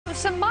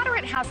Some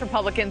moderate House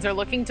Republicans are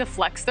looking to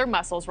flex their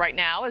muscles right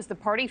now as the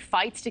party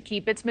fights to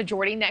keep its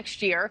majority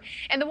next year.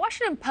 And the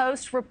Washington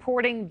Post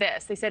reporting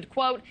this. They said,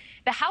 quote,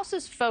 the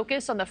House's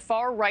focus on the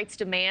far right's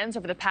demands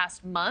over the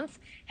past month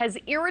has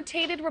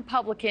irritated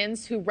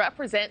Republicans who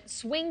represent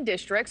swing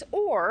districts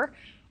or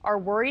are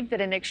worried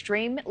that an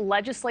extreme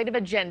legislative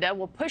agenda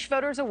will push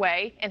voters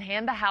away and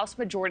hand the House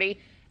majority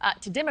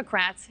to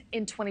Democrats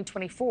in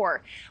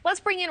 2024.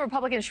 Let's bring in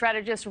Republican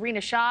strategist Rina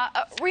Shah.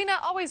 Rina,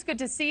 always good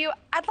to see you.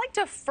 I'd like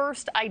to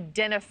first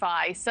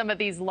identify some of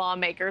these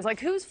lawmakers, like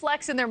who's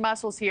flexing their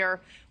muscles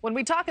here when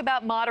we talk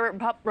about moderate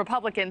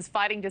Republicans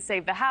fighting to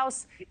save the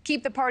House,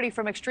 keep the party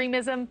from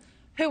extremism.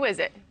 Who is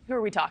it? Who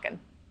are we talking?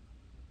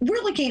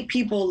 We're looking at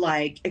people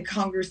like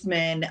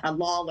Congressman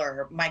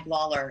Mike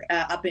Lawler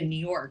up in New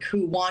York,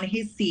 who won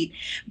his seat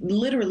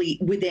literally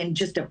within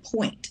just a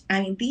point.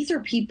 I mean, these are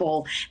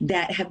people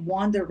that have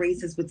won their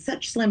races with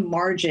such slim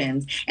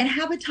margins and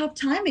have a tough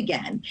time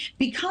again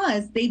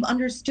because they've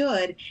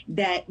understood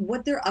that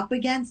what they're up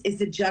against is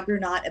the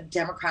juggernaut of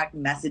Democratic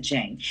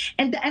messaging.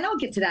 And I'll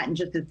get to that in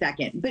just a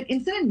second. But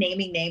instead of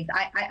naming names,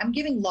 I'm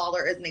giving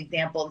Lawler as an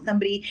example of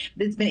somebody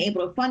that's been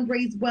able to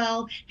fundraise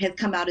well, has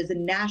come out as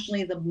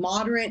nationally as a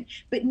moderate,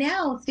 but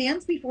now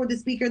stands before the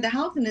Speaker of the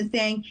House and is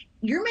saying,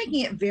 you're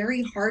making it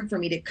very hard for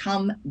me to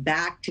come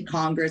back to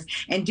Congress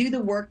and do the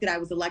work that I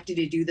was elected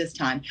to do this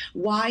time.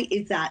 Why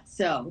is that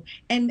so?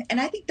 And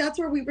I think that's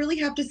where we really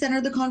have to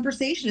center the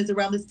conversation, is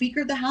around the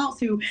Speaker of the House,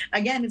 who,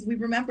 again, as we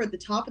remember at the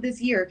top of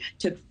this year,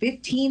 took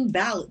 15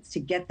 ballots to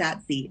get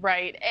that seat.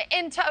 Right.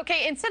 And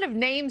okay, instead of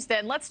names,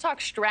 then let's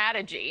talk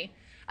strategy.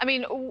 I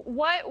mean,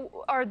 what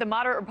are the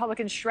moderate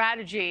Republican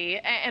strategy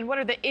and what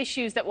are the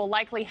issues that will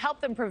likely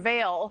help them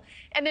prevail?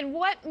 And then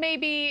what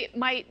maybe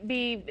might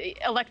be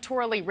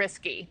electorally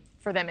risky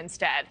for them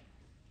instead?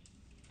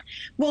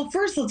 Well,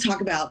 first, let's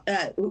talk about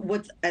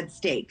what's at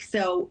stake.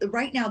 So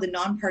right now, the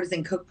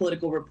nonpartisan Cook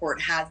Political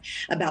Report has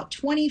about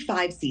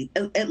 25 seats,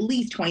 at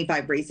least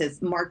 25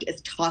 races marked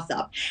as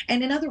toss-up.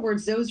 And in other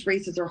words, those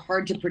races are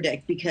hard to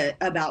predict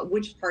about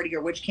which party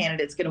or which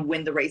candidate is going to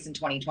win the race in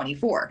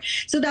 2024.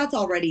 So that's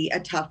already a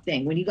tough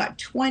thing. When you got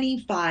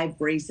 25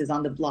 races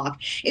on the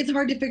block, it's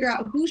hard to figure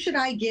out who should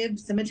I give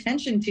some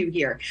attention to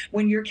here.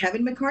 When you're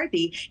Kevin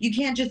McCarthy, you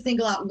can't just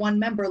single out one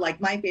member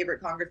like my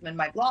favorite Congressman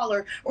Mike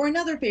Lawler or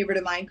another favorite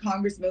of mine,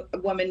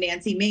 Congresswoman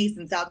Nancy Mace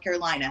in South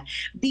Carolina.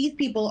 These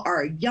people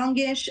are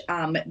youngish.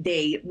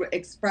 They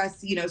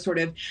express, sort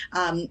of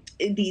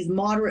these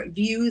moderate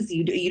views.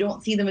 You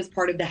don't see them as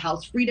part of the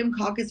House Freedom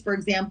Caucus, for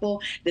example,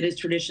 that is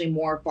traditionally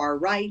more far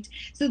right.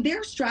 So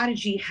their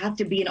strategy has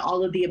to be an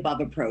all of the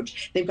above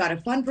approach. They've got to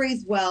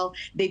fundraise well.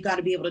 They've got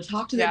to be able to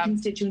talk to their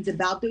constituents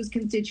about those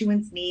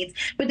constituents' needs.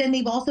 But then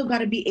they've also got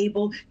to be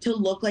able to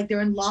look like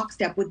they're in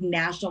lockstep with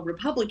national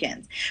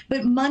Republicans.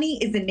 But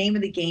money is the name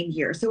of the game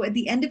here. So at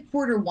the end of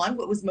quarter one,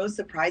 what was most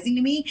surprising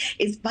to me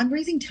is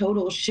fundraising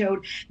totals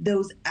showed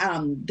those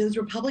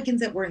Republicans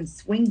that were in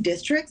swing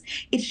districts,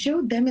 it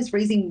showed them as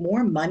raising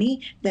more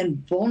money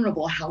than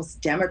vulnerable House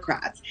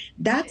Democrats.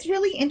 That's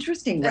really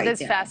interesting right there.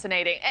 That is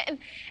fascinating.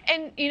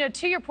 And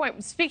to your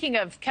point, speaking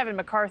of Kevin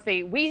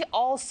McCarthy, we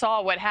all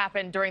saw what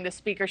happened during the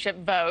speakership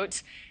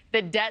vote,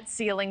 the debt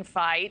ceiling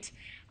fight.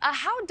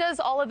 How does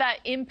all of that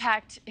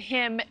impact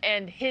him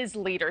and his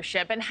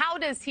leadership? And how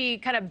does he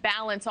kind of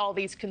balance all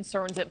these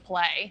concerns at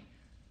play?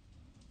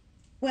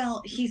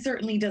 Well, he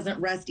certainly doesn't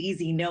rest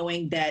easy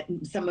knowing that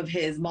some of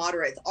his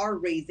moderates are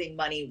raising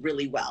money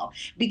really well,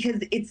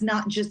 because it's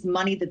not just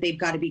money that they've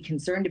got to be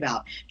concerned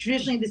about.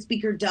 Traditionally, the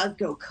Speaker does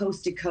go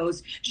coast to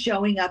coast,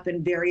 showing up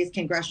in various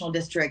congressional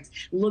districts,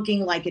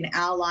 looking like an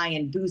ally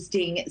and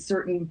boosting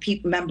certain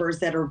members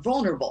that are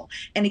vulnerable.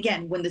 And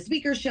again, when the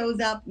Speaker shows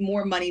up,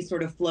 more money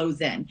sort of flows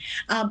in.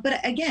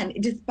 But again,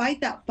 despite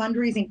that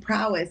fundraising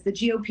prowess, the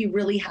GOP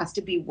really has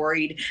to be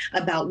worried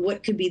about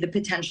what could be the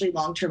potentially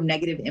long-term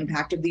negative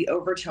impact of the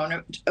overturn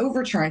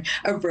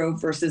of Roe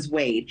versus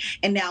Wade.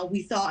 And now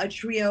we saw a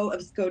trio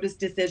of SCOTUS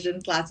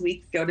decisions last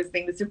week, SCOTUS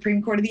being the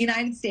Supreme Court of the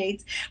United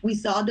States. We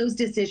saw those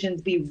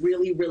decisions be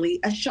really, really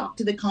a shock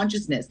to the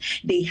consciousness.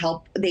 They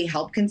help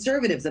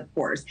conservatives, of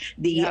course.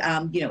 The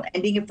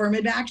ending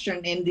affirmative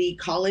action in the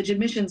college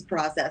admissions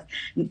process.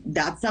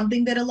 That's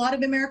something that a lot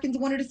of Americans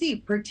wanted to see,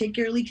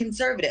 particularly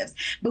conservatives.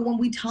 But when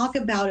we talk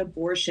about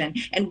abortion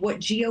and what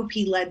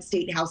GOP-led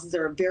state houses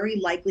are very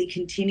likely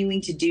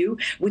continuing to do,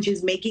 which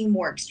is making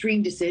more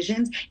extreme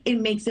decisions, it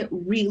makes it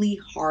really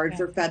hard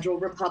for federal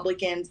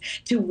Republicans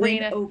to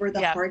win over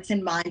the hearts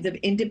and minds of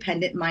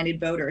independent-minded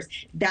voters.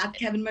 That's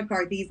Kevin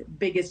McCarthy's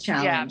biggest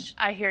challenge.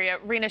 Yeah, I hear you.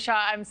 Rina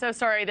Shah, I'm so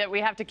sorry that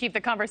we have to keep the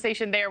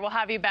conversation there. We'll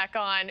have you back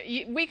on.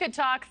 We could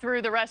talk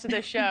through the rest of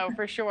the show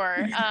for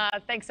sure.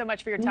 Thanks so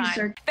much for your time.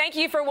 Sure. Thank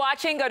you for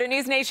watching. Go to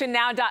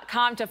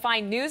newsnationnow.com to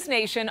find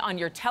NewsNation on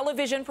your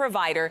television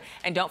provider.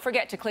 And don't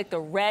forget to click the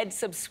red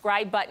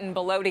subscribe button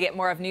below to get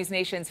more of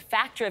NewsNation's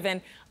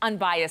fact-driven,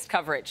 unbiased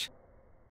coverage.